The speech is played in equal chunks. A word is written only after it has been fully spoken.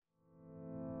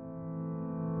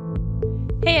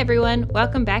Hey everyone,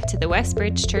 welcome back to the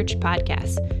Westbridge Church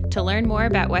podcast. To learn more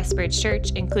about Westbridge Church,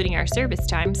 including our service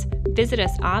times, visit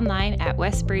us online at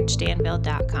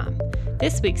westbridgedanville.com.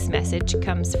 This week's message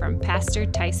comes from Pastor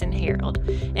Tyson Harold,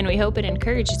 and we hope it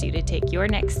encourages you to take your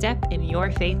next step in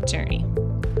your faith journey.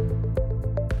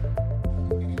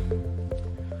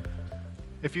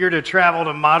 If you're to travel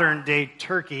to modern-day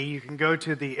Turkey, you can go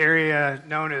to the area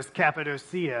known as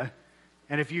Cappadocia.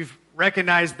 And if you've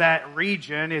recognized that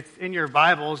region, it's in your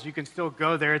Bibles. You can still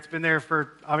go there. It's been there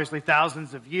for, obviously,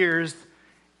 thousands of years.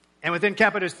 And within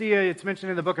Cappadocia, it's mentioned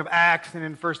in the book of Acts and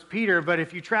in 1 Peter. But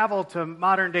if you travel to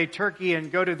modern-day Turkey and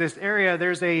go to this area,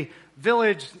 there's a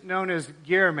village known as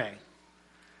Girme.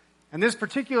 And this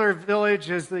particular village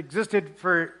has existed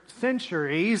for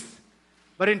centuries.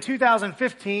 But in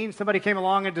 2015, somebody came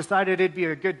along and decided it'd be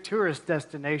a good tourist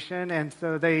destination, and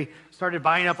so they started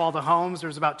buying up all the homes. There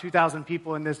was about 2,000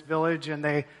 people in this village, and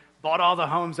they bought all the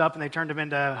homes up, and they turned them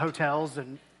into hotels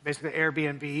and basically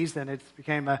Airbnbs, and it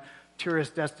became a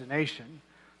tourist destination.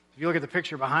 If you look at the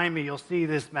picture behind me, you'll see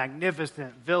this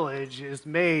magnificent village is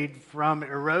made from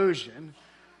erosion,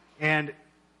 and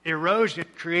erosion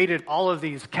created all of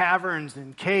these caverns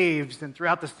and caves, and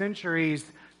throughout the centuries,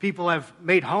 people have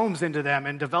made homes into them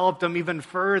and developed them even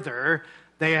further.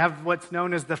 They have what's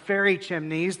known as the fairy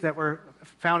chimneys that were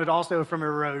founded also from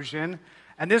erosion.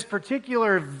 And this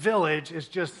particular village is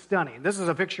just stunning. This is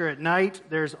a picture at night.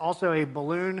 There's also a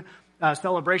balloon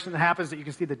celebration that happens that you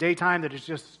can see the daytime that is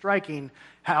just striking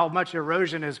how much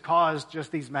erosion has caused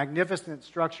just these magnificent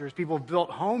structures. People built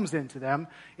homes into them.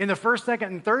 In the 1st, 2nd,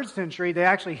 and 3rd century, they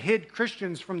actually hid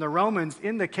Christians from the Romans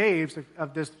in the caves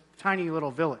of this tiny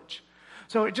little village.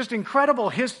 So just incredible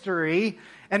history,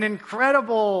 an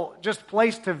incredible just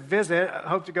place to visit. I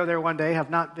hope to go there one day, have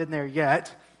not been there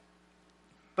yet.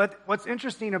 But what's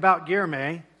interesting about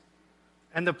Girme,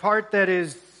 and the part that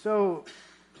is so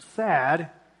sad,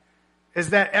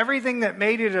 is that everything that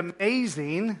made it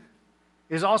amazing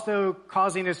is also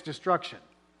causing its destruction.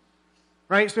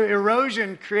 Right? So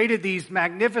erosion created these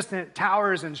magnificent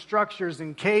towers and structures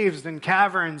and caves and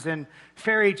caverns and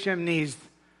fairy chimneys.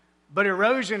 But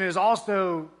erosion is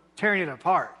also tearing it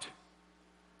apart.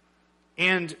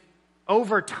 And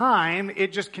over time,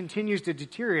 it just continues to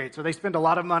deteriorate. So they spend a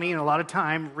lot of money and a lot of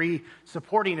time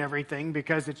re-supporting everything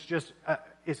because it's just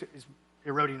it's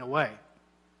eroding away.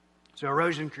 So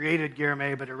erosion created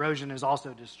Girme, but erosion is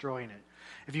also destroying it.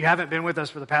 If you haven't been with us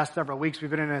for the past several weeks,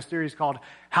 we've been in a series called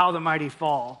How the Mighty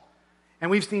Fall. And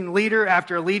we've seen leader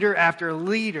after leader after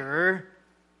leader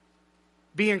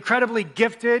be incredibly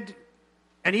gifted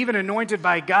and even anointed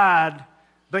by God,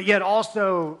 but yet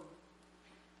also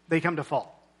they come to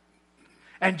fall.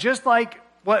 And just like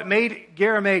what made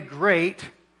Girme great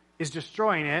is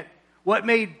destroying it, what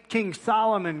made King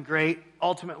Solomon great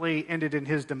ultimately ended in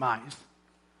his demise.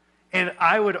 And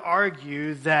I would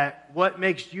argue that what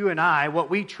makes you and I, what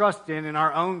we trust in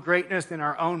our own greatness, in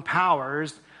our own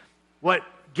powers, what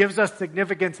gives us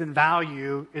significance and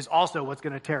value is also what's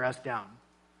going to tear us down.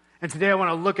 And today I want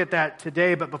to look at that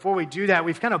today, but before we do that,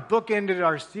 we've kind of bookended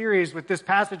our series with this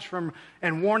passage from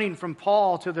and warning from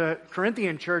Paul to the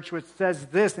Corinthian church, which says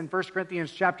this in 1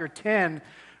 Corinthians chapter 10,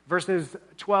 verses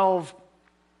 12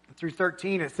 through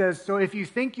 13. It says, "So if you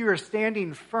think you are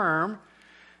standing firm,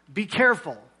 be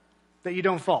careful that you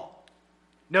don't fall.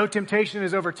 No temptation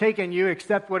has overtaken you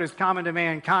except what is common to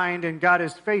mankind, and God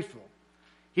is faithful.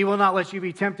 He will not let you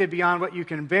be tempted beyond what you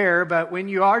can bear, but when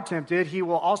you are tempted, He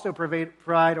will also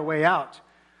provide a way out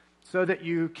so that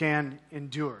you can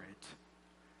endure it."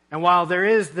 And while there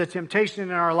is the temptation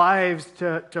in our lives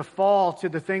to fall to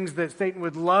the things that Satan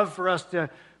would love for us to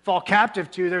fall captive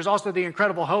to, there's also the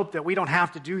incredible hope that we don't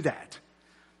have to do that.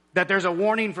 That there's a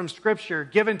warning from Scripture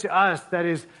given to us that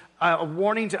is a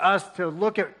warning to us to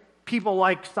look at people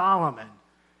like Solomon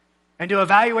and to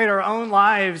evaluate our own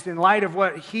lives in light of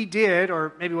what he did,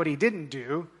 or maybe what he didn't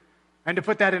do, and to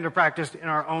put that into practice in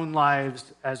our own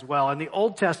lives as well. In the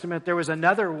Old Testament, there was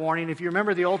another warning. If you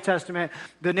remember the Old Testament,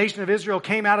 the nation of Israel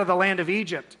came out of the land of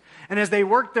Egypt. And as they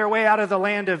worked their way out of the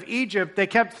land of Egypt, they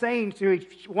kept saying to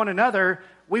one another,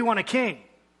 "We want a king."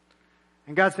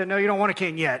 And God said, "No, you don't want a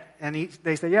king yet." And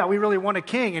they said, "Yeah, we really want a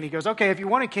king." And he goes, "Okay, if you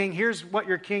want a king, here's what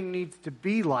your king needs to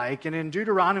be like." And in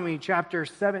Deuteronomy chapter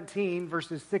 17,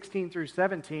 verses 16 through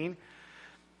 17,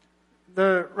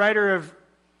 the writer of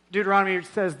Deuteronomy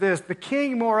says this, "The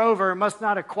king, moreover, must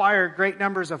not acquire great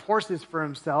numbers of horses for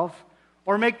himself,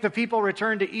 or make the people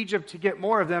return to Egypt to get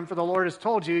more of them, for the Lord has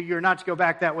told you, you're not to go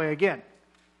back that way again.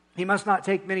 He must not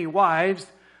take many wives,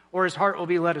 or his heart will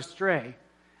be led astray.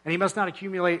 And he must not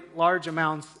accumulate large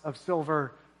amounts of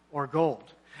silver or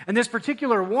gold." And this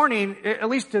particular warning, at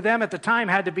least to them at the time,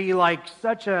 had to be like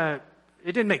it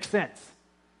didn't make sense.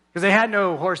 Because they had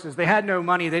no horses, they had no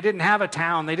money, they didn't have a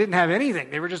town, they didn't have anything.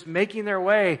 They were just making their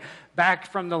way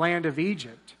back from the land of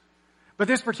Egypt. But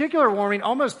this particular warning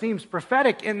almost seems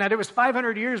prophetic in that it was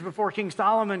 500 years before King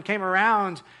Solomon came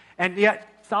around, and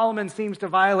yet Solomon seems to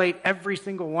violate every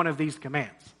single one of these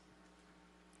commands.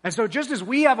 And so just as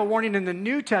we have a warning in the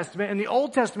New Testament, in the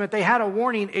Old Testament, they had a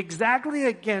warning exactly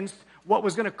against what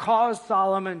was going to cause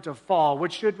Solomon to fall,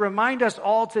 which should remind us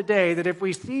all today that if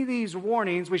we see these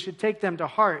warnings, we should take them to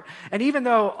heart. And even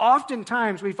though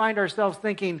oftentimes we find ourselves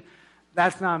thinking,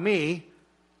 that's not me,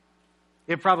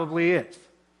 it probably is.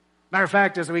 Matter of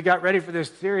fact, as we got ready for this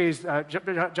series, John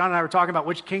and I were talking about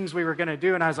which kings we were going to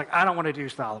do, and I was like, I don't want to do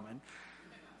Solomon.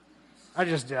 I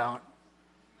just don't.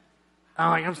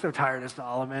 I'm so tired of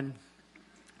Solomon.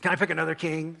 Can I pick another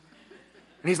king?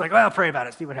 And he's like, well, pray about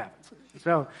it, see what happens.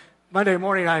 So Monday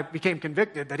morning, I became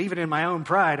convicted that even in my own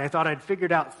pride, I thought I'd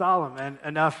figured out Solomon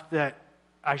enough that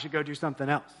I should go do something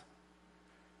else.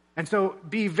 And so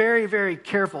be very, very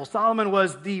careful. Solomon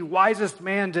was the wisest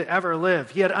man to ever live.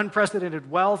 He had unprecedented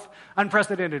wealth,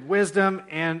 unprecedented wisdom,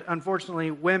 and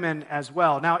unfortunately, women as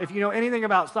well. Now, if you know anything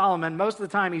about Solomon, most of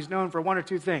the time he's known for one or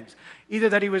two things. Either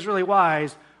that he was really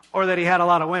wise or that he had a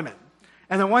lot of women.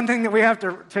 And the one thing that we have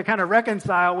to kind of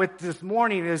reconcile with this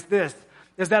morning is this,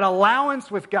 is that allowance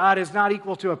with God is not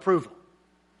equal to approval.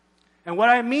 And what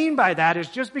I mean by that is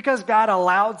just because God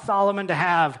allowed Solomon to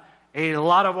have a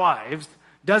lot of wives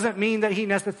doesn't mean that he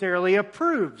necessarily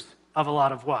approves of a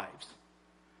lot of wives.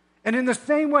 And in the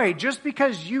same way, just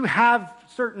because you have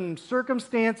certain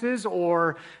circumstances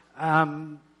or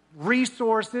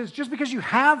resources, just because you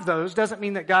have those doesn't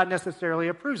mean that God necessarily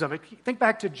approves of it. Think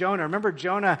back to Jonah. Remember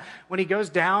Jonah when he goes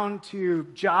down to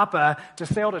Joppa to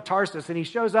sail to Tarsus, and he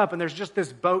shows up and there's just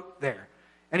this boat there.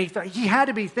 And he had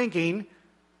to be thinking,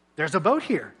 there's a boat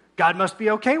here. God must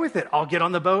be okay with it. I'll get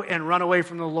on the boat and run away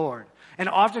from the Lord. And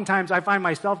oftentimes I find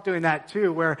myself doing that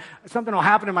too, where something will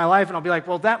happen in my life and I'll be like,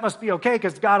 well, that must be okay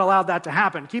because God allowed that to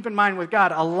happen. Keep in mind with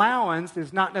God, allowance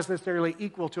is not necessarily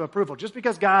equal to approval. Just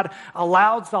because God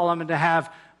allowed Solomon to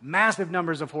have massive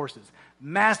numbers of horses,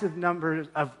 massive numbers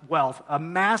of wealth, a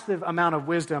massive amount of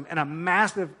wisdom, and a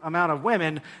massive amount of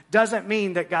women doesn't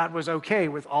mean that God was okay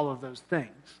with all of those things.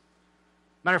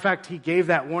 Matter of fact, he gave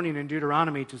that warning in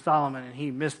Deuteronomy to Solomon and he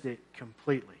missed it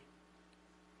completely.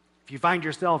 If you find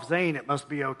yourself saying it must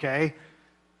be okay,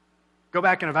 go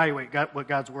back and evaluate what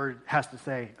God's word has to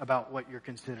say about what you're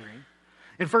considering.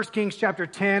 In 1 Kings chapter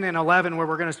 10 and 11, where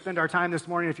we're going to spend our time this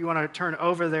morning, if you want to turn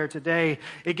over there today,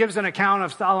 it gives an account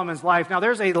of Solomon's life. Now,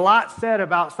 there's a lot said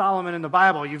about Solomon in the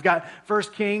Bible. You've got 1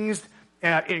 Kings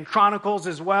in Chronicles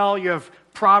as well. You have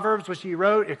Proverbs, which he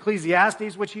wrote,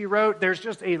 Ecclesiastes, which he wrote. There's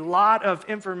just a lot of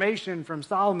information from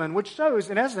Solomon, which shows,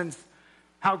 in essence,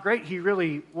 how great he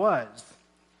really was.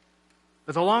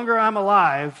 But the longer I'm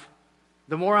alive,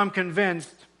 the more I'm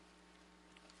convinced,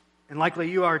 and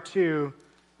likely you are too,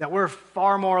 that we're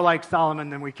far more like Solomon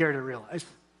than we care to realize.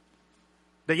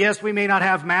 That yes, we may not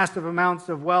have massive amounts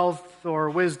of wealth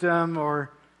or wisdom or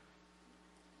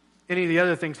any of the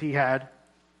other things he had,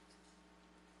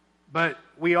 but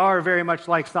we are very much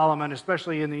like Solomon,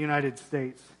 especially in the United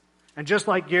States. And just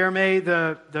like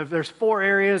Jeremiah, there's 4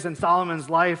 areas in Solomon's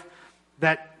life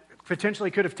that potentially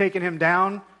could have taken him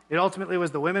down. It ultimately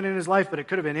was the women in his life, but it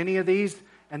could have been any of these.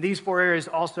 And these 4 areas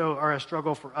also are a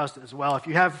struggle for us as well. If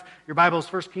you have your Bibles,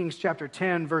 1 Kings chapter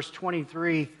 10, verse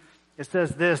 23, it says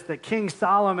this, that King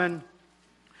Solomon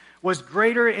was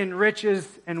greater in riches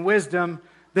and wisdom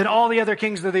than all the other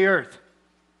kings of the earth.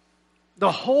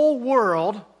 The whole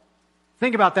world,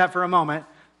 think about that for a moment,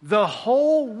 the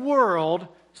whole world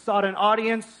sought an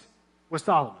audience with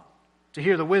Solomon to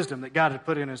hear the wisdom that God had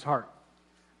put in his heart.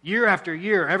 Year after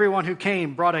year, everyone who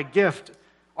came brought a gift,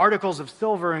 articles of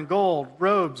silver and gold,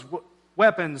 robes,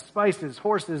 weapons, spices,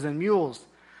 horses, and mules.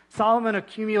 Solomon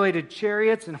accumulated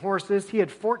chariots and horses. He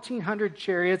had 1,400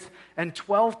 chariots and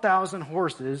 12,000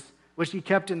 horses, which he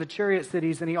kept in the chariot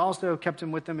cities, and he also kept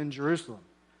them with him in Jerusalem.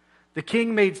 The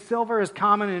king made silver as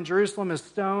common in Jerusalem as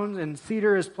stones, and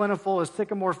cedar as plentiful as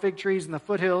sycamore fig trees in the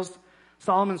foothills.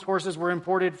 Solomon's horses were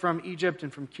imported from Egypt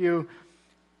and from Kue.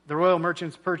 The royal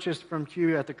merchants purchased from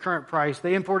Kue at the current price.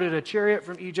 They imported a chariot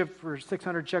from Egypt for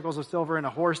 600 shekels of silver and a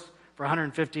horse for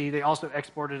 150. They also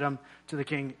exported them to the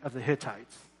king of the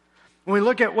Hittites. When we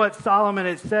look at what Solomon,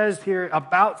 it says here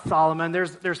about Solomon,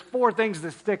 there's 4 things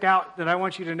that stick out that I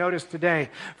want you to notice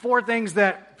today. 4 things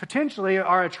that potentially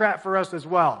are a trap for us as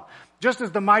well. Just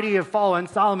as the mighty have fallen,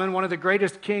 Solomon, one of the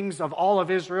greatest kings of all of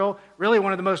Israel, really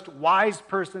one of the most wise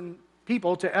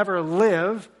people to ever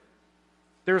live,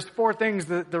 There's 4 things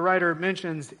that the writer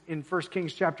mentions in 1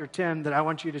 Kings chapter 10 that I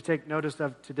want you to take notice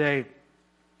of today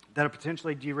that'll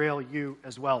potentially derail you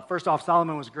as well. First off,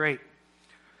 Solomon was great.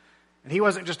 And he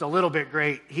wasn't just a little bit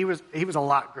great, he was a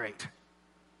lot great.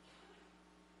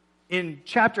 In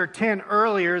chapter 10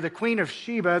 earlier, the Queen of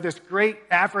Sheba, this great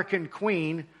African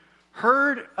queen,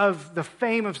 heard of the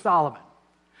fame of Solomon.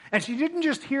 And she didn't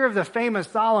just hear of the fame of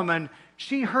Solomon,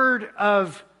 she heard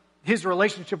of his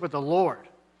relationship with the Lord.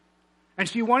 And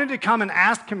she wanted to come and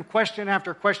ask him question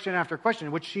after question after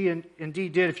question, which she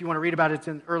indeed did. If you want to read about it, it's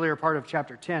in the earlier part of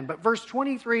chapter 10. But verse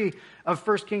 23 of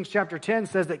 1 Kings chapter 10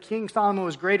 says that King Solomon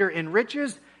was greater in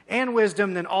riches and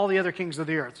wisdom than all the other kings of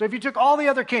the earth. So if you took all the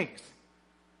other kings,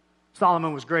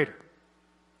 Solomon was greater.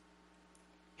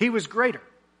 He was greater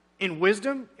in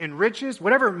wisdom, in riches,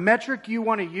 whatever metric you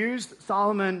want to use,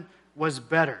 Solomon was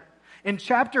better. In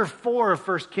chapter 4 of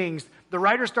 1 Kings, the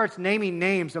writer starts naming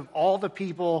names of all the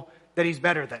people that he's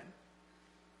better than,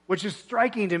 which is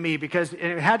striking to me because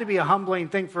it had to be a humbling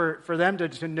thing for them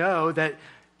to know that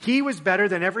he was better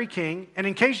than every king. And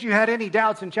in case you had any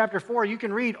doubts, in chapter 4, you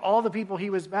can read all the people he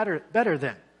was better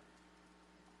than.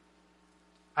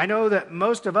 I know that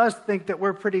most of us think that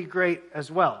we're pretty great as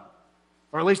well,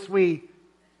 or at least we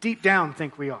deep down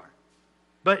think we are.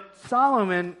 But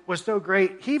Solomon was so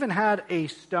great, he even had a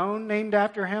stone named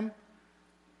after him.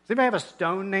 Does anybody have a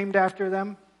stone named after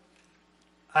them?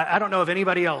 I don't know of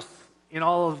anybody else in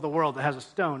all of the world that has a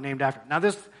stone named after it. Now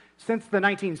since the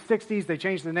 1960s, they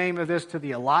changed the name of this to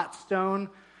the Elat Stone,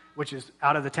 which is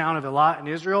out of the town of Elat in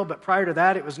Israel. But prior to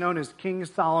that, it was known as King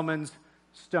Solomon's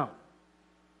Stone.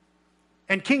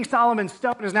 And King Solomon's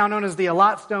Stone is now known as the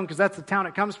Elat Stone because that's the town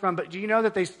it comes from. But do you know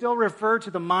that they still refer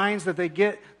to the mines that they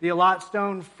get the Elat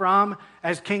Stone from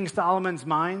as King Solomon's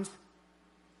mines?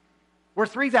 We're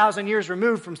 3,000 years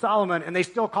removed from Solomon, and they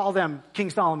still call them King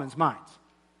Solomon's mines.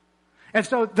 And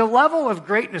so the level of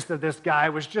greatness of this guy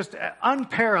was just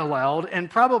unparalleled, and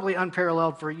probably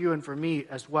unparalleled for you and for me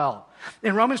as well.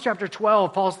 In Romans chapter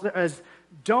 12, Paul says,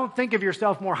 don't think of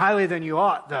yourself more highly than you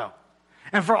ought, though.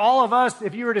 And for all of us,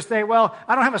 if you were to say, well,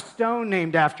 I don't have a stone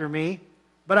named after me,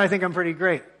 but I think I'm pretty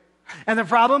great. And the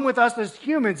problem with us as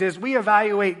humans is we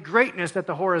evaluate greatness at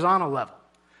the horizontal level,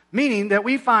 meaning that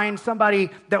we find somebody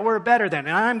that we're better than.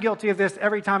 And I'm guilty of this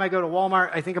every time I go to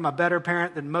Walmart. I think I'm a better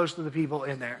parent than most of the people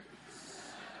in there.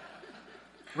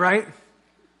 Right?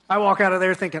 I walk out of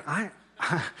there thinking,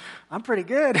 I'm pretty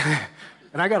good.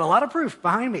 And I got a lot of proof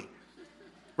behind me.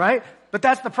 Right? But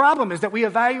that's the problem, is that we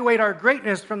evaluate our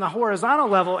greatness from the horizontal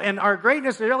level, and our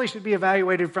greatness really should be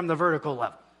evaluated from the vertical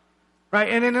level. Right?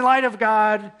 And in the light of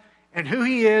God and who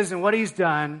he is and what he's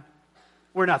done,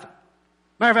 we're nothing.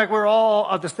 Matter of fact, we're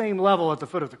all at the same level at the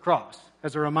foot of the cross,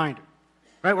 as a reminder.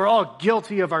 Right? We're all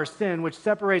guilty of our sin, which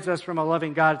separates us from a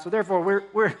loving God. So therefore,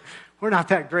 we're not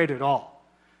that great at all.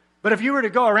 But if you were to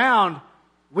go around,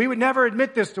 we would never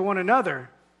admit this to one another.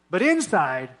 But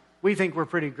inside, we think we're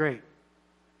pretty great.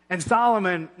 And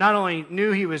Solomon not only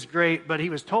knew he was great, but he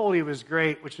was told he was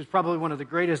great, which is probably one of the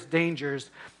greatest dangers.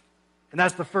 And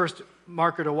that's the first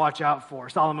marker to watch out for.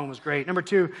 Solomon was great. Number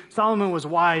 2, Solomon was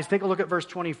wise. Take a look at verse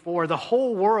 24. The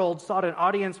whole world sought an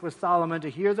audience with Solomon to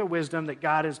hear the wisdom that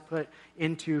God has put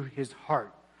into his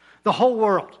heart. The whole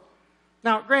world.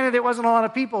 Now, granted, it wasn't a lot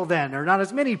of people then, or not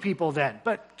as many people then.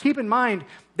 But keep in mind,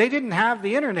 they didn't have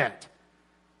the internet.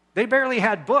 They barely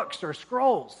had books or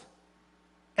scrolls.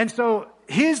 And so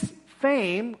his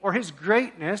fame or his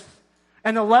greatness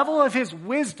and the level of his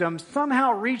wisdom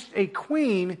somehow reached a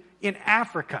queen in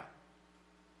Africa.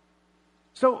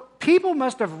 So people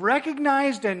must have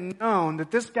recognized and known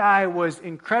that this guy was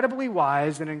incredibly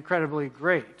wise and incredibly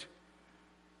great.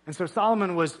 And so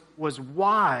Solomon was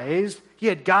wise. He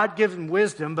had God-given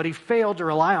wisdom, but he failed to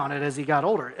rely on it as he got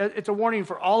older. It's a warning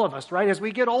for all of us, right? As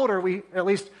we get older, at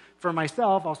least for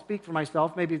myself, I'll speak for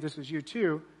myself, maybe this is you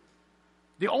too.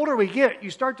 The older we get, you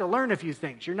start to learn a few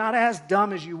things. You're not as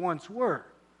dumb as you once were.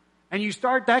 And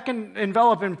that can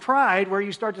envelop in pride where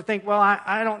you start to think, well,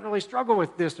 I don't really struggle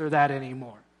with this or that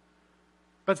anymore.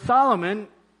 But Solomon,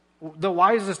 the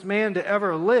wisest man to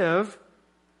ever live,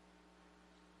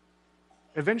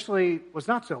 eventually was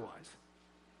not so wise.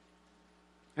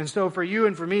 And so for you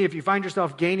and for me, if you find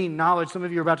yourself gaining knowledge, some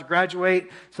of you are about to graduate,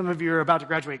 some of you are about to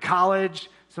graduate college,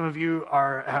 some of you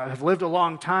have lived a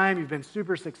long time, you've been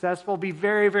super successful, be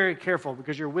very, very careful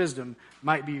because your wisdom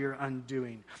might be your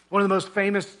undoing. One of the most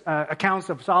famous accounts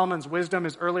of Solomon's wisdom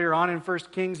is earlier on in 1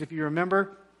 Kings. If you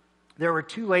remember, there were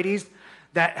 2 ladies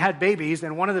that had babies,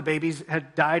 and one of the babies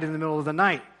had died in the middle of the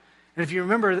night. And if you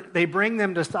remember, they bring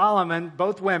them to Solomon,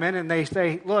 both women, and they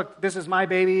say, look, this is my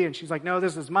baby. And she's like, no,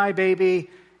 this is my baby.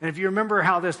 And if you remember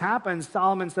how this happens,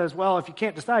 Solomon says, well, if you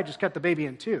can't decide, just cut the baby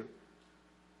in two.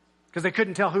 Because they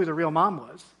couldn't tell who the real mom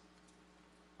was.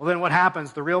 Well, then what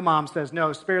happens? The real mom says,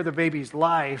 no, spare the baby's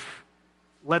life.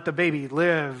 Let the baby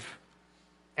live.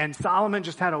 And Solomon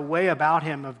just had a way about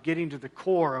him of getting to the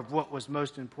core of what was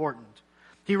most important.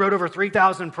 He wrote over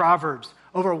 3,000 proverbs,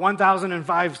 over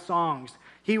 1,005 songs.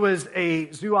 He was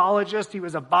a zoologist. He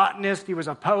was a botanist. He was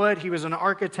a poet. He was an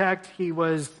architect. He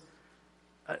was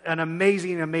an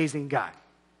amazing, amazing guy.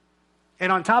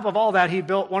 And on top of all that, he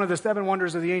built one of the seven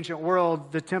wonders of the ancient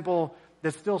world, the temple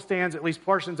that still stands, at least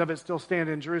portions of it still stand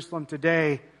in Jerusalem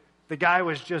today. The guy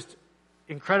was just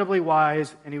incredibly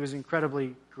wise, and he was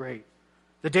incredibly great.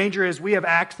 The danger is we have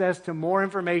access to more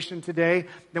information today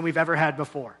than we've ever had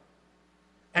before.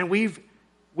 And we've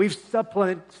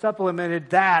supplemented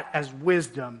that as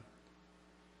wisdom.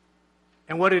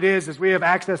 And what it is we have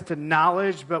access to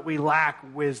knowledge, but we lack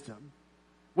wisdom.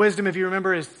 Wisdom, if you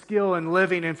remember, is skill in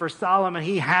living. And for Solomon,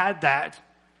 he had that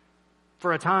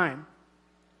for a time,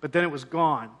 but then it was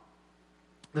gone.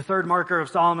 The third marker of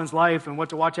Solomon's life, and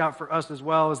what to watch out for us as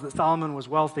well, is that Solomon was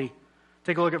wealthy.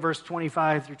 Take a look at verse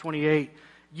 25 through 28.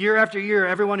 Year after year,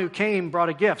 everyone who came brought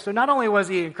a gift. So not only was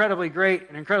he incredibly great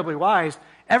and incredibly wise,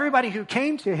 everybody who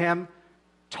came to him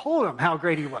told him how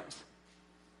great he was.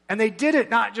 And they did it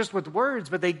not just with words,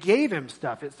 but they gave him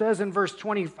stuff. It says in verse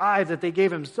 25 that they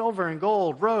gave him silver and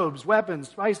gold, robes, weapons,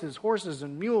 spices, horses,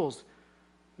 and mules.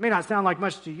 It may not sound like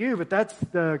much to you, but that's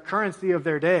the currency of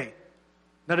their day.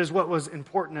 That is what was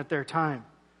important at their time.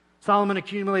 Solomon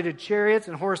accumulated chariots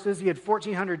and horses. He had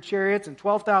 1,400 chariots and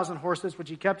 12,000 horses, which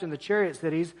he kept in the chariot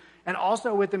cities, and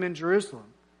also with him in Jerusalem.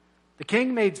 The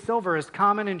king made silver as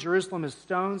common in Jerusalem as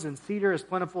stones, and cedar as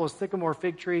plentiful as sycamore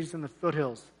fig trees in the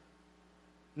foothills.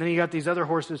 And then he got these other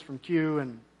horses from Q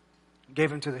and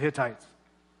gave them to the Hittites.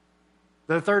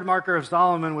 The third marker of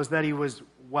Solomon was that he was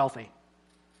wealthy.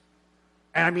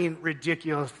 And I mean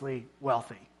ridiculously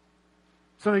wealthy.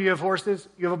 Some of you have horses,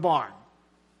 you have a barn.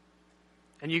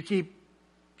 And you keep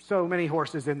so many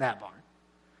horses in that barn.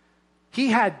 He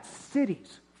had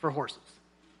cities for horses.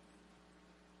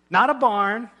 Not a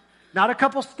barn, not a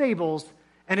couple stables,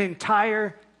 an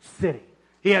entire city.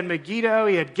 He had Megiddo,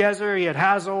 he had Gezer, he had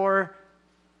Hazor.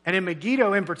 And in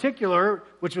Megiddo in particular,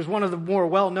 which was one of the more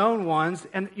well-known ones,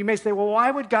 and you may say, well,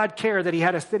 why would God care that he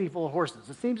had a city full of horses?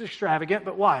 It seems extravagant,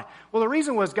 but why? Well, the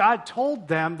reason was God told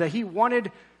them that he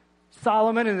wanted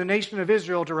Solomon and the nation of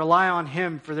Israel to rely on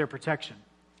him for their protection.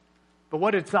 But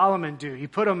what did Solomon do? He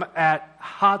put them at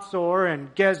Hazor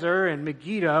and Gezer and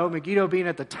Megiddo, Megiddo being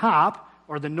at the top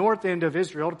or the north end of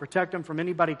Israel to protect them from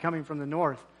anybody coming from the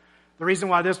north. The reason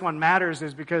why this one matters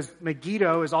is because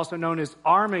Megiddo is also known as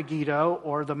Armageddon,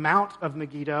 or the Mount of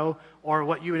Megiddo, or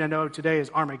what you know today as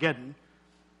Armageddon,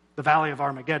 the Valley of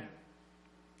Armageddon.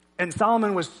 And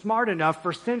Solomon was smart enough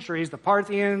for centuries, the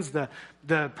Parthians,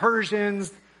 the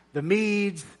Persians, the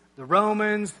Medes, the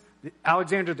Romans,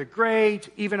 Alexander the Great,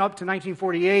 even up to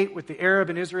 1948 with the Arab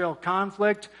and Israel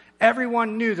conflict,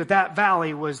 everyone knew that that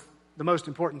valley was the most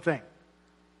important thing.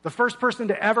 The first person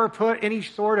to ever put any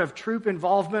sort of troop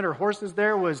involvement or horses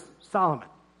there was Solomon.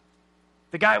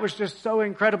 The guy was just so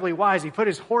incredibly wise. He put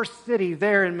his horse city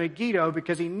there in Megiddo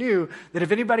because he knew that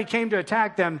if anybody came to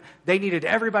attack them, they needed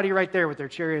everybody right there with their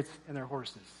chariots and their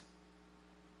horses.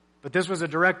 But this was a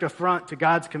direct affront to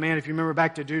God's command. If you remember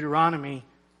back to Deuteronomy,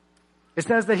 it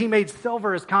says that he made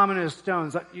silver as common as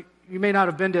stones. You may not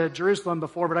have been to Jerusalem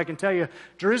before, but I can tell you,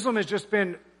 Jerusalem has just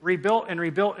been rebuilt and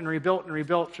rebuilt and rebuilt and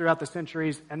rebuilt throughout the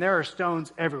centuries, and there are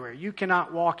stones everywhere. You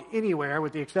cannot walk anywhere,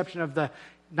 with the exception of the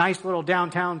nice little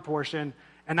downtown portion,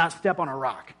 and not step on a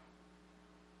rock.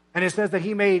 And it says that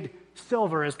he made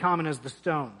silver as common as the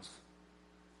stones.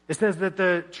 It says that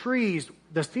the trees,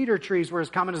 the cedar trees, were as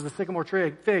common as the sycamore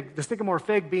fig. The sycamore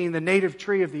fig being the native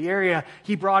tree of the area,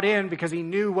 he brought in because he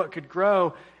knew what could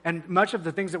grow. And much of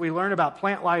the things that we learn about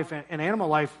plant life and animal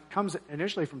life comes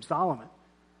initially from Solomon.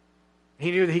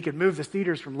 He knew that he could move the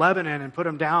cedars from Lebanon and put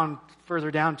them down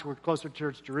further down toward closer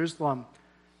towards Jerusalem.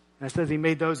 And it says he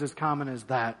made those as common as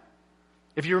that.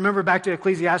 If you remember back to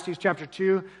Ecclesiastes chapter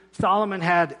 2, Solomon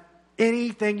had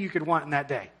anything you could want in that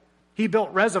day. He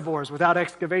built reservoirs without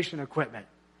excavation equipment.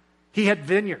 He had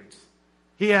vineyards.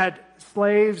 He had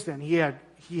slaves, and he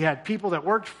had people that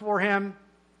worked for him.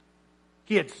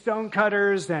 He had stone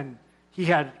cutters, and he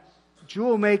had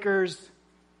jewel makers.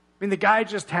 I mean, the guy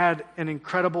just had an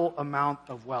incredible amount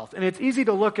of wealth. And it's easy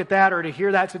to look at that or to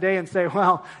hear that today and say,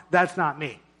 well, that's not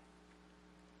me.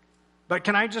 But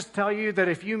can I just tell you that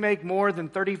if you make more than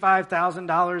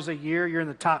 $35,000 a year, you're in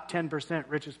the top 10%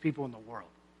 richest people in the world.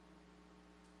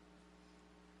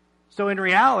 So in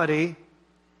reality,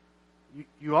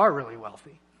 you are really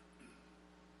wealthy.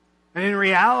 And in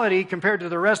reality, compared to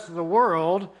the rest of the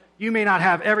world, you may not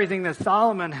have everything that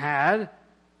Solomon had,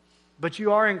 but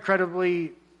you are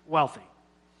incredibly wealthy.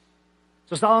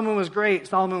 So Solomon was great,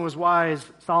 Solomon was wise,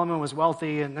 Solomon was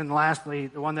wealthy, and then lastly,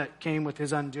 the one that came with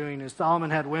his undoing is Solomon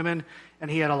had women, and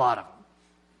he had a lot of them.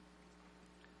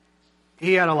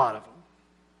 He had a lot of them.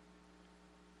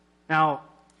 Now,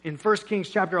 in 1 Kings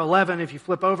chapter 11, if you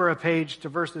flip over a page to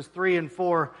verses 3 and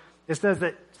 4, it says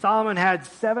that Solomon had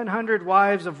 700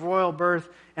 wives of royal birth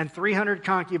and 300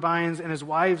 concubines, and his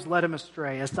wives led him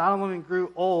astray. As Solomon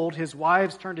grew old, his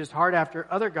wives turned his heart after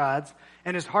other gods,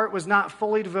 and his heart was not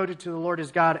fully devoted to the Lord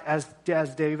his God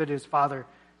as David his father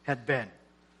had been.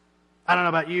 I don't know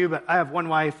about you, but I have one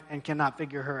wife and cannot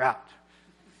figure her out.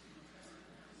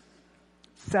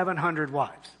 700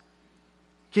 wives.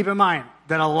 Keep in mind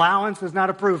that allowance is not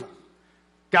approval.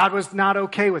 God was not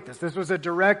okay with this. This was a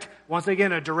direct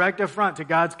affront to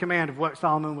God's command of what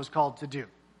Solomon was called to do.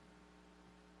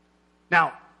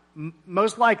 Now,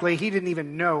 most likely, he didn't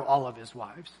even know all of his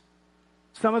wives.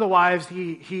 Some of the wives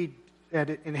he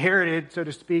had inherited, so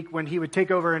to speak, when he would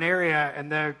take over an area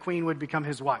and the queen would become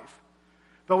his wife.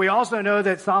 But we also know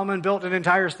that Solomon built an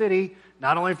entire city,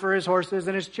 not only for his horses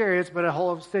and his chariots, but a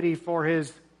whole city for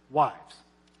his wives.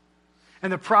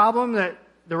 And the problem that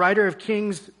the writer of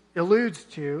Kings alludes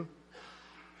to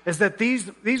is that these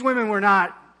women were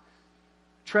not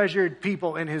treasured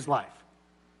people in his life.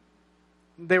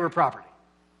 They were property.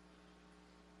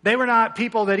 They were not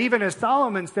people that, even as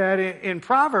Solomon said in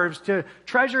Proverbs, to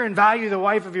treasure and value the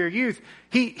wife of your youth.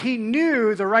 He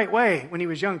knew the right way when he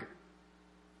was younger.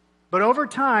 But over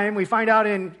time, we find out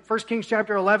in 1 Kings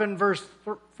chapter 11, verse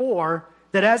 4,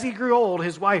 that as he grew old,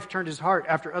 his wife turned his heart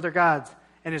after other gods,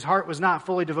 and his heart was not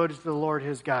fully devoted to the Lord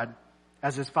his God,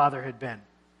 as his father had been.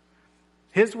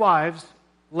 His wives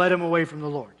led him away from the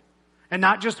Lord. And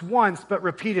not just once, but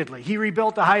repeatedly. He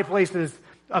rebuilt the high places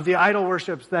of the idol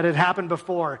worships that had happened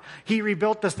before. He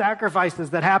rebuilt the sacrifices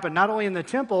that happened, not only in the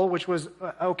temple, which was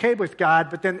okay with God,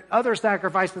 but then other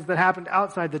sacrifices that happened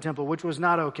outside the temple, which was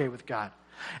not okay with God.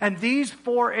 And these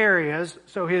four areas,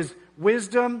 so his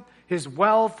wisdom, his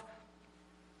wealth,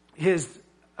 his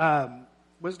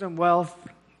wealth,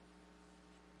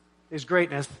 his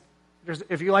greatness.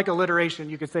 If you like alliteration,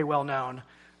 you could say well-known.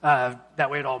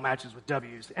 That way it all matches with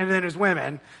W's. And then his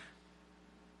women.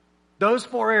 Those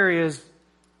four areas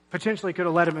potentially could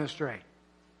have led him astray.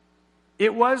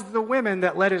 It was the women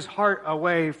that led his heart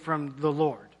away from the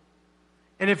Lord.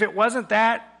 And if it wasn't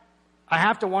that, I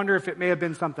have to wonder if it may have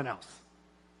been something else.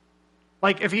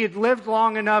 Like if he had lived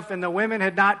long enough and the women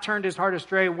had not turned his heart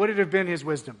astray, would it have been his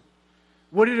wisdom?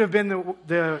 Would it have been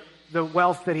the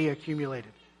wealth that he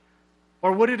accumulated?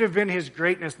 Or would it have been his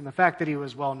greatness and the fact that he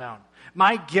was well known?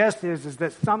 My guess is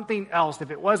that something else,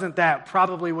 if it wasn't that,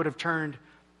 probably would have turned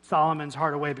Solomon's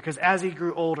heart away, because as he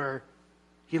grew older,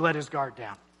 he let his guard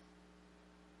down.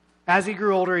 As he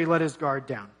grew older, he let his guard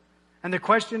down. And the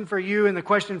question for you and the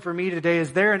question for me today,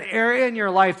 is there an area in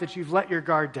your life that you've let your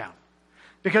guard down?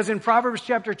 Because in Proverbs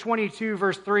chapter 22,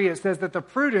 verse 3, it says that the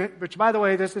prudent, which by the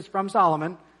way, this is from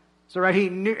Solomon, so right, he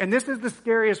knew, and this is the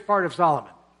scariest part of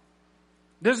Solomon.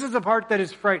 This is the part that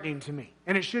is frightening to me,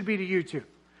 and it should be to you too,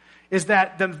 is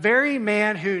that the very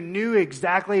man who knew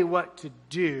exactly what to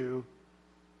do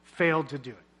failed to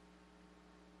do it.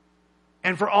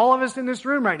 And for all of us in this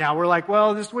room right now, we're like,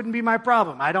 well, this wouldn't be my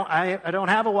problem. I don't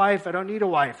have a wife. I don't need a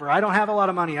wife. Or I don't have a lot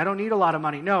of money. I don't need a lot of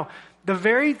money. No, the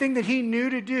very thing that he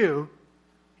knew to do,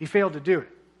 he failed to do it.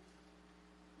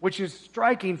 Which is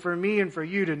striking for me and for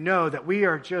you to know that we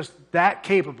are just that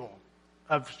capable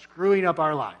of screwing up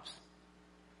our lives.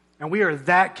 And we are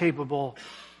that capable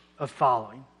of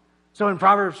following. So in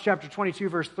Proverbs chapter 22,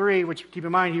 verse 3, which keep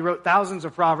in mind, he wrote thousands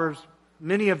of Proverbs.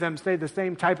 Many of them say the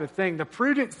same type of thing. The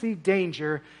prudent see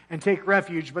danger and take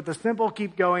refuge, but the simple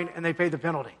keep going and they pay the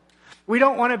penalty. We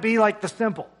don't want to be like the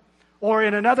simple. Or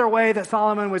in another way that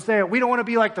Solomon would say it, we don't want to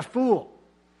be like the fool.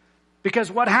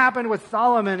 Because what happened with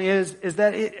Solomon is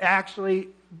that it actually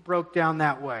broke down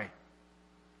that way.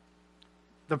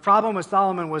 The problem with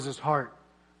Solomon was his heart,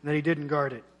 and that he didn't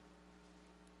guard it.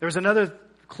 There's another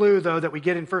clue, though, that we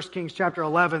get in 1 Kings chapter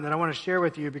 11 that I want to share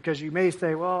with you, because you may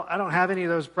say, well, I don't have any of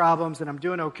those problems and I'm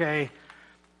doing okay.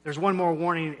 There's one more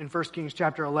warning in 1 Kings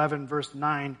chapter 11, verse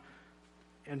 9,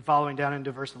 and following down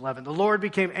into verse 11. The Lord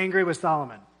became angry with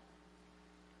Solomon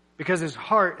because his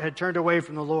heart had turned away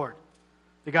from the Lord,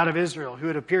 the God of Israel, who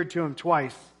had appeared to him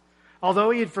twice. Although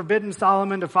he had forbidden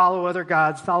Solomon to follow other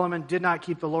gods, Solomon did not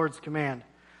keep the Lord's command.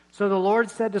 So the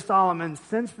Lord said to Solomon,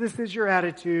 since this is your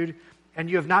attitude, and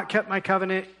you have not kept my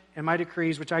covenant and my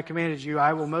decrees, which I commanded you,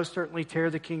 I will most certainly tear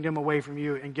the kingdom away from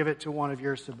you and give it to one of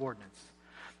your subordinates.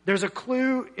 there's a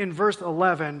clue in verse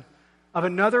 11 of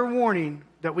another warning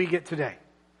that we get today.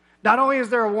 Not only is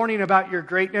there a warning about your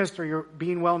greatness or your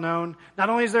being well known,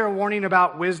 not only is there a warning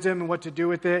about wisdom and what to do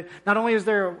with it, not only is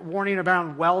there a warning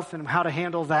around wealth and how to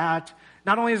handle that,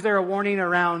 not only is there a warning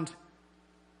around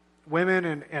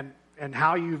women and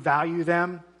how you value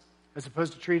them as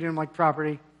opposed to treating them like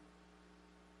property,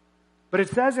 but it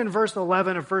says in verse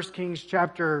 11 of 1 Kings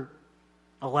chapter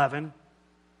 11,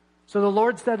 so the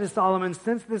Lord said to Solomon,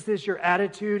 since this is your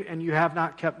attitude and you have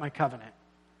not kept my covenant.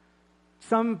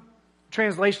 Some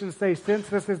translations say, since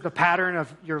this is the pattern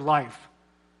of your life,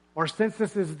 or since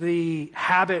this is the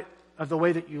habit of the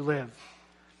way that you live.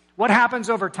 What happens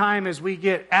over time is we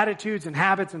get attitudes and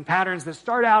habits and patterns that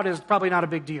start out as probably not a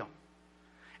big deal.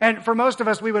 And for most of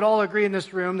us, we would all agree in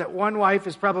this room that one wife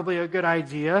is probably a good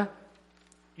idea.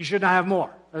 You should not have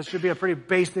more. That should be a pretty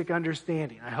basic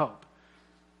understanding, I hope.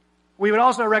 We would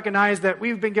also recognize that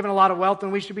we've been given a lot of wealth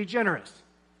and we should be generous.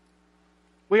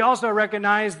 We also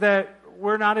recognize that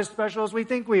we're not as special as we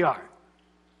think we are.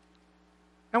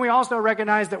 And we also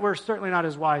recognize that we're certainly not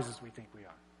as wise as we think we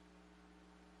are.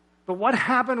 But what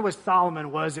happened with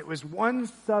Solomon was it was one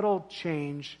subtle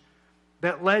change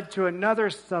that led to another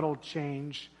subtle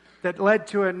change that led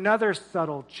to another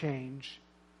subtle change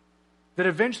that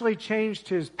eventually changed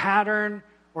his pattern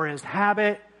or his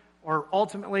habit, or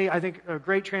ultimately, I think a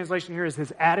great translation here is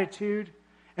his attitude.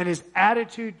 And his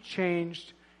attitude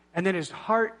changed, and then his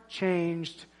heart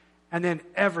changed, and then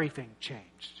everything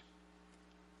changed.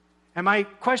 And my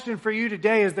question for you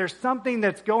today is, there's something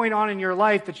that's going on in your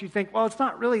life that you think, well, it's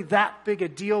not really that big a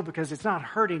deal because it's not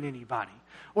hurting anybody.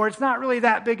 Or it's not really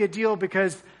that big a deal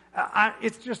because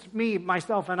it's just me,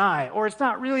 myself, and I. Or it's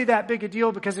not really that big a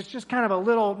deal because it's just kind of a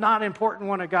little not important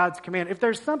one of God's command. If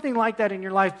there's something like that in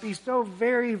your life, be so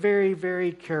very, very,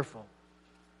 very careful.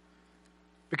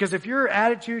 Because if your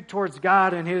attitude towards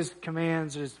God and His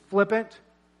commands is flippant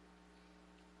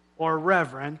or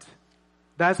reverent,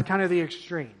 that's kind of the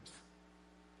extremes.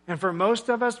 And for most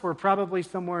of us, we're probably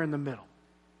somewhere in the middle.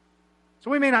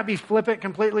 So we may not be flippant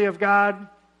completely of God,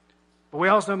 but we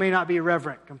also may not be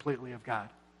reverent completely of God.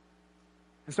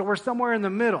 And so we're somewhere in the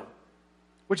middle,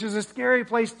 which is a scary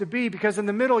place to be, because in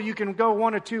the middle you can go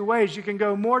one of two ways. You can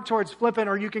go more towards flippant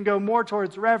or you can go more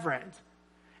towards reverent.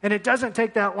 And it doesn't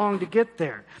take that long to get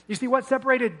there. You see, what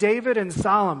separated David and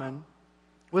Solomon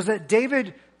was that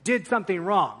David did something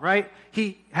wrong, right?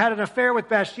 He had an affair with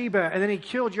Bathsheba and then he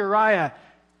killed Uriah.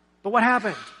 But what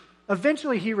happened?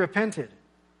 Eventually he repented.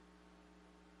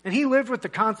 And he lived with the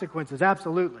consequences,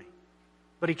 absolutely.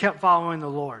 But he kept following the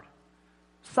Lord.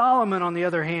 Solomon, on the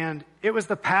other hand, it was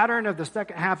the pattern of the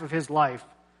second half of his life.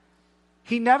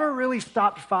 He never really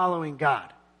stopped following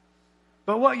God.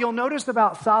 But what you'll notice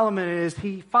about Solomon is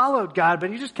he followed God, but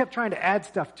he just kept trying to add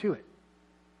stuff to it.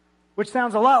 Which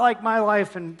sounds a lot like my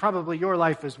life and probably your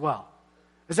life as well.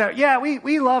 Is that, yeah,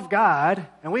 we love God,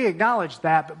 and we acknowledge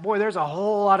that, but boy, there's a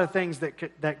whole lot of things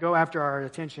that go after our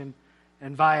attention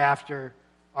and vie after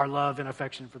our love and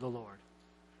affection for the Lord.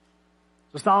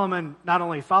 So Solomon not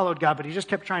only followed God, but he just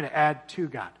kept trying to add to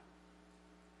God.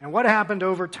 And what happened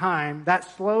over time, that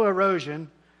slow erosion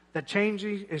that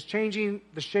is changing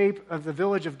the shape of the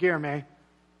village of Girmeh,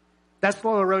 that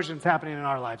slow erosion is happening in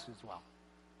our lives as well.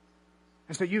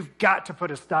 And so you've got to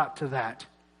put a stop to that.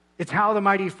 It's how the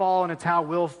mighty fall, and it's how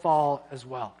we'll fall as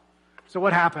well. So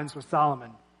what happens with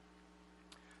Solomon?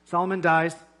 Solomon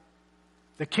dies.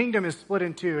 The kingdom is split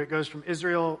in two. It goes from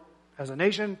Israel as a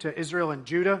nation to Israel and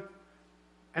Judah.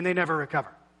 And they never recover.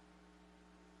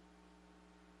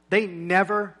 They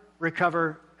never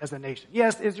recover as a nation.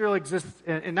 Yes, Israel exists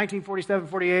in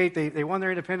 1947-48. They won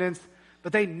their independence,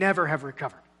 but they never have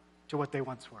recovered to what they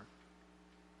once were.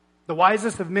 The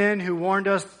wisest of men who warned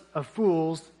us of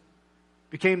fools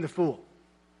became the fool.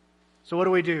 So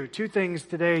what do? Two things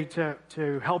today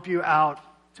to help you out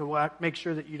to make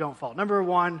sure that you don't fall. Number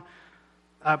one,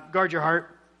 guard your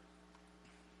heart.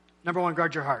 Number one,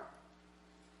 guard your heart.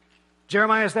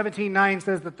 Jeremiah 17:9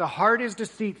 says that the heart is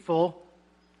deceitful,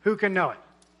 who can know it?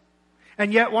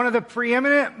 And yet one of the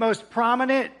preeminent, most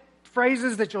prominent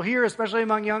phrases that you'll hear, especially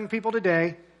among young people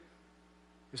today,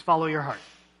 is follow your heart.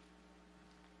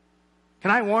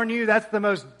 Can I warn you, that's the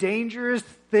most dangerous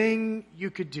thing you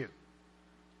could do.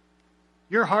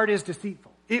 Your heart is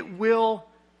deceitful. It will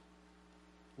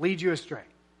lead you astray.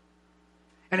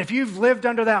 And if you've lived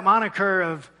under that moniker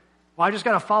of, well, I just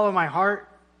got to follow my heart,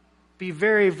 be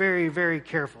very, very, very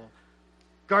careful.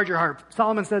 Guard your heart.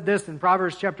 Solomon said this in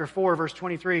Proverbs chapter 4, verse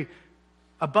 23.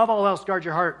 Above all else, guard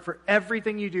your heart, for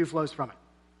everything you do flows from it.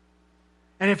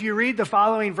 And if you read the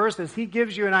following verses, he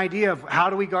gives you an idea of how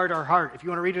do we guard our heart. If you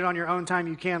want to read it on your own time,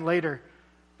 you can later.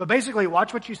 But basically,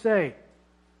 watch what you say.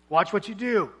 Watch what you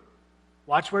do.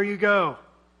 Watch where you go.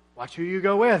 Watch who you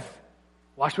go with.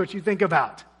 Watch what you think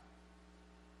about.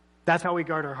 That's how we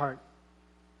guard our heart.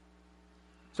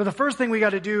 So the first thing we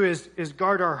got to do is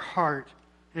guard our heart.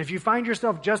 And if you find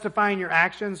yourself justifying your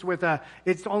actions with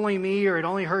it's only me or it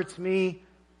only hurts me,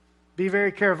 be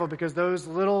very careful, because those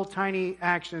little tiny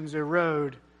actions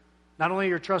erode not only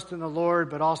your trust in the Lord,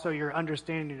 but also your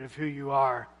understanding of who you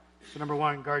are. So number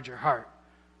one, guard your heart.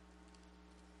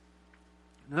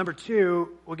 Number two,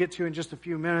 we'll get to in just a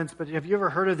few minutes, but have you ever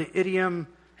heard of the idiom,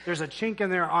 there's a chink in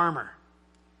their armor?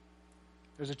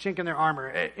 There's a chink in their armor.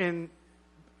 In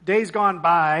days gone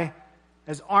by,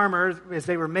 as armor, as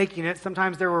they were making it,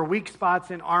 sometimes there were weak spots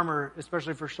in armor,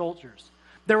 especially for soldiers.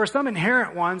 There were some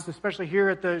inherent ones, especially here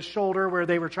at the shoulder, where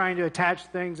they were trying to attach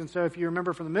things. And so if you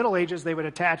remember from the Middle Ages, they would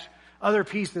attach other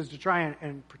pieces to try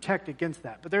and protect against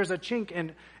that. But there's a chink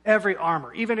in every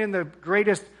armor. Even in the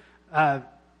greatest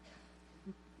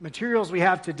materials we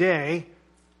have today,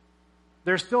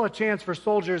 there's still a chance for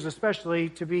soldiers especially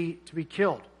to be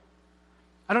killed.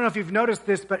 I don't know if you've noticed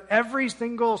this, but every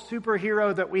single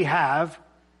superhero that we have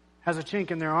has a chink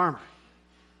in their armor.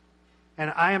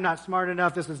 And I am not smart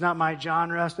enough, this is not my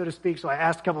genre, so to speak, so I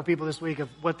asked a couple people this week of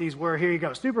what these were. Here you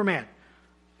go. Superman.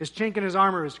 His chink in his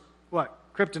armor is what?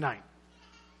 Kryptonite.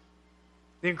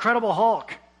 The Incredible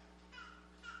Hulk.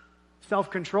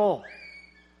 Self-control.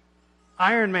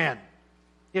 Iron Man.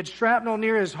 He had shrapnel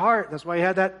near his heart. That's why he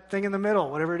had that thing in the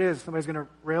middle, whatever it is. Somebody's going to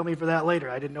rail me for that later.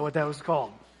 I didn't know what that was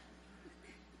called.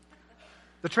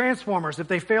 The Transformers, if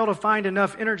they fail to find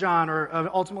enough Energon or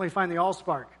ultimately find the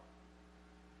Allspark.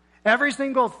 Every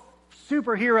single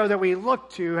superhero that we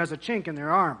look to has a chink in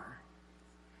their armor.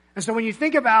 And so when you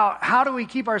think about how do we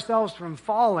keep ourselves from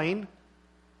falling,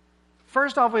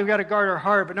 first off, we've got to guard our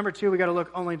heart, but number two, we've got to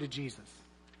look only to Jesus.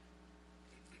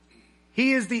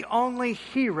 He is the only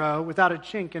hero without a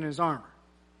chink in his armor.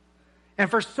 And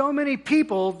for so many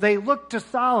people, they look to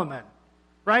Solomon,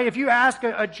 right? If you ask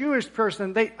a Jewish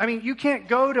person, you can't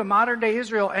go to modern day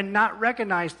Israel and not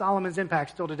recognize Solomon's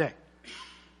impact still today.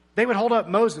 They would hold up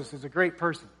Moses as a great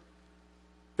person.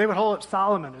 They would hold up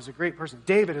Solomon as a great person.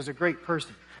 David as a great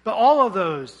person. But all of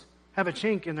those have a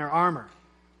chink in their armor.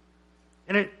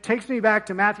 And it takes me back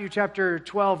to Matthew chapter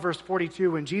 12, verse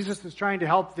 42, when Jesus is trying to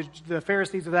help the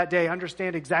Pharisees of that day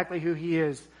understand exactly who he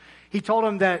is. He told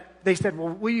them that, they said, well,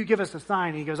 will you give us a sign?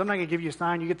 And he goes, I'm not going to give you a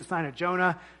sign. You get the sign of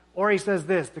Jonah. Or he says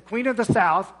this, the queen of the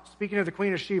south, speaking of the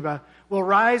queen of Sheba, will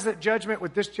rise at judgment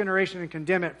with this generation and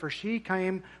condemn it, for she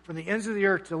came from the ends of the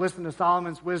earth to listen to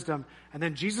Solomon's wisdom. And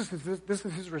then this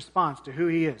is his response to who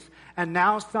he is. And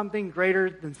now something greater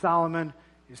than Solomon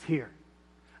is here.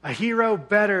 A hero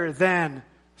better than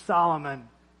Solomon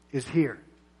is here.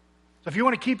 So if you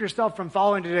want to keep yourself from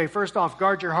falling today, first off,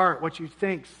 guard your heart, what you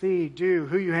think, see, do,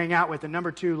 who you hang out with. And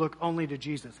number two, look only to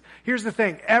Jesus. Here's the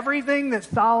thing. Everything that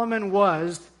Solomon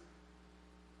was,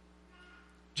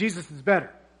 Jesus is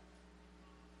better.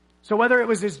 So whether it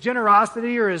was his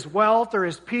generosity or his wealth or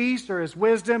his peace or his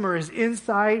wisdom or his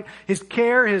insight, his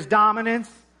care, his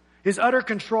dominance, his utter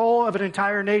control of an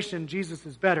entire nation, Jesus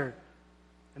is better.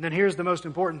 And then here's the most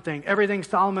important thing. Everything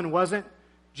Solomon wasn't,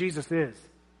 Jesus is.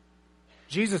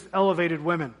 Jesus elevated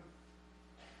women.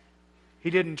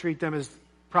 He didn't treat them as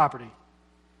property.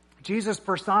 Jesus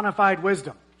personified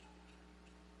wisdom.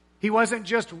 He wasn't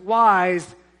just wise,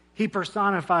 he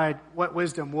personified what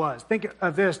wisdom was. Think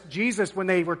of this. Jesus, when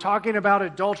they were talking about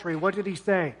adultery, what did he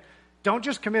say? Don't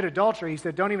just commit adultery. He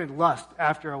said, don't even lust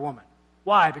after a woman.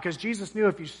 Why? Because Jesus knew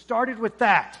if you started with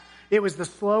that, it was the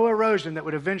slow erosion that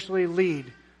would eventually lead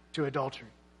to adultery.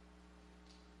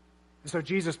 And so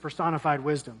Jesus personified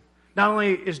wisdom. Not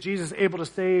only is Jesus able to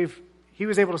save, he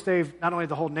was able to save not only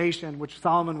the whole nation, which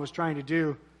Solomon was trying to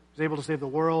do, he was able to save the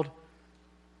world.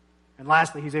 And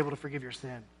lastly, he's able to forgive your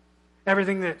sin.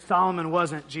 Everything that Solomon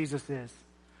wasn't, Jesus is.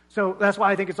 So that's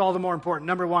why I think it's all the more important.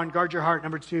 Number one, guard your heart.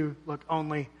 Number two, look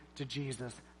only to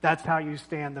Jesus. That's how you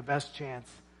stand the best chance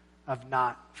of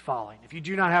not falling. If you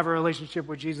do not have a relationship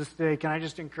with Jesus today, can I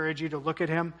just encourage you to look at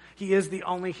him? He is the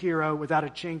only hero without a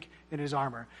chink in his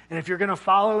armor. And if you're going to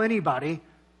follow anybody,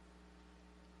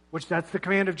 which that's the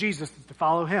command of Jesus, is to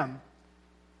follow him,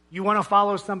 you want to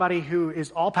follow somebody who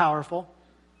is all-powerful,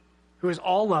 who is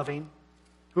all-loving,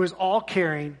 who is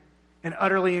all-caring, and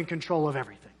utterly in control of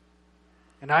everything.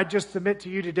 And I just submit to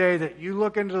you today that you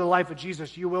look into the life of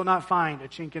Jesus, you will not find a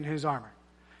chink in his armor.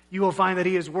 You will find that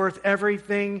he is worth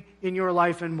everything in your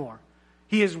life and more.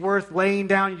 He is worth laying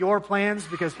down your plans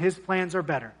because his plans are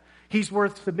better. He's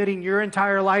worth submitting your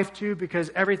entire life to because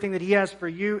everything that he has for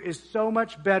you is so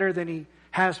much better than he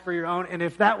has for your own. And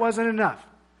if that wasn't enough,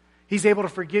 He's able to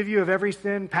forgive you of every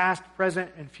sin, past,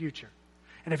 present, and future.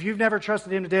 And if you've never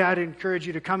trusted him today, I'd encourage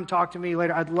you to come talk to me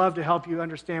later. I'd love to help you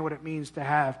understand what it means to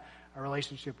have a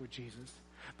relationship with Jesus.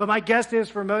 But my guess is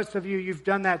for most of you, you've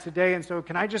done that today. And so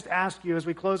can I just ask you, as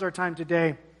we close our time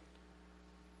today,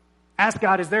 ask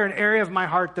God, is there an area of my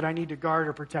heart that I need to guard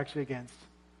or protect against?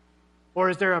 Or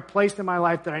is there a place in my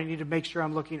life that I need to make sure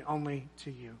I'm looking only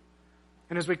to you?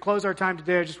 And as we close our time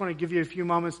today, I just want to give you a few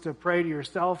moments to pray to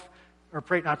yourself, or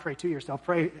not pray to yourself,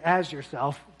 pray as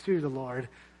yourself to the Lord,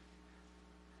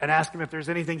 and ask him if there's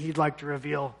anything he'd like to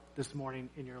reveal this morning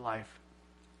in your life.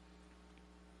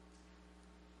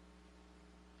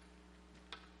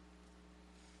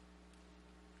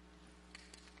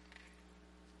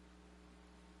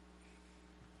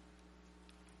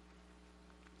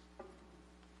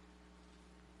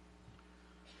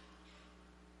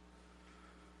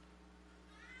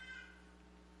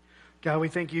 God, we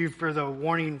thank you for the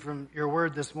warning from your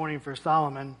word this morning for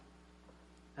Solomon,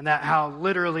 and that how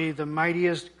literally the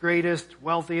mightiest, greatest,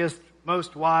 wealthiest,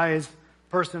 most wise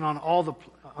person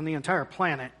on the entire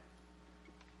planet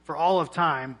for all of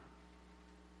time,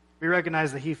 we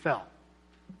recognize that he fell.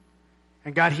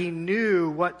 And God, he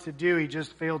knew what to do, he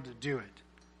just failed to do it.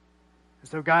 And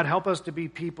so God, help us to be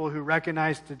people who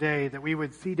recognize today that we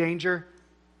would see danger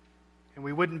and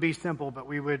we wouldn't be simple, but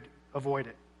we would avoid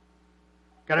it.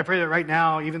 God, I pray that right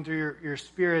now, even through your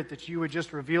Spirit, that you would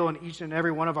just reveal in each and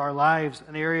every one of our lives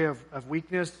an area of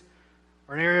weakness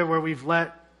or an area where we've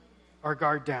let our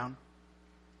guard down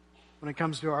when it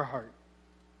comes to our heart.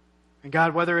 And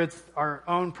God, whether it's our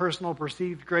own personal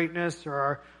perceived greatness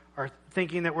or our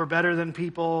thinking that we're better than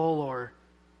people or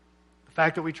the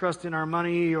fact that we trust in our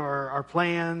money or our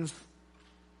plans,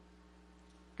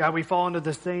 God, we fall into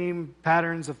the same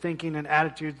patterns of thinking and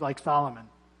attitudes like Solomon,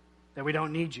 that we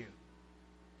don't need you.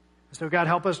 So God,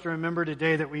 help us to remember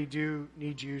today that we do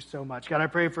need you so much. God, I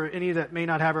pray for any that may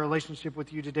not have a relationship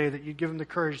with you today, that you'd give them the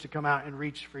courage to come out and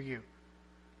reach for you.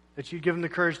 That you'd give them the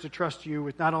courage to trust you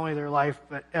with not only their life,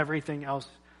 but everything else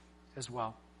as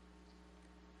well.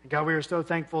 And God, we are so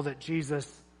thankful that Jesus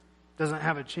doesn't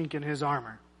have a chink in his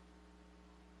armor.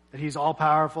 That he's all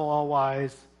powerful, all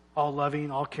wise, all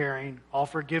loving, all caring, all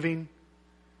forgiving,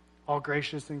 all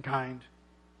gracious and kind.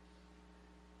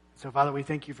 So, Father, we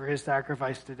thank you for his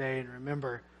sacrifice today, and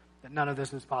remember that none of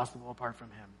this is possible apart from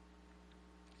him.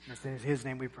 And it's in his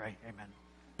name we pray. Amen.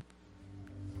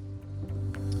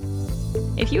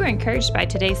 If you were encouraged by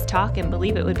today's talk and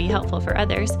believe it would be helpful for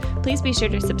others, please be sure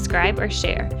to subscribe or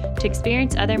share. To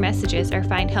experience other messages or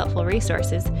find helpful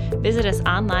resources, visit us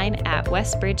online at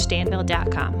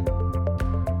westbridgedanville.com.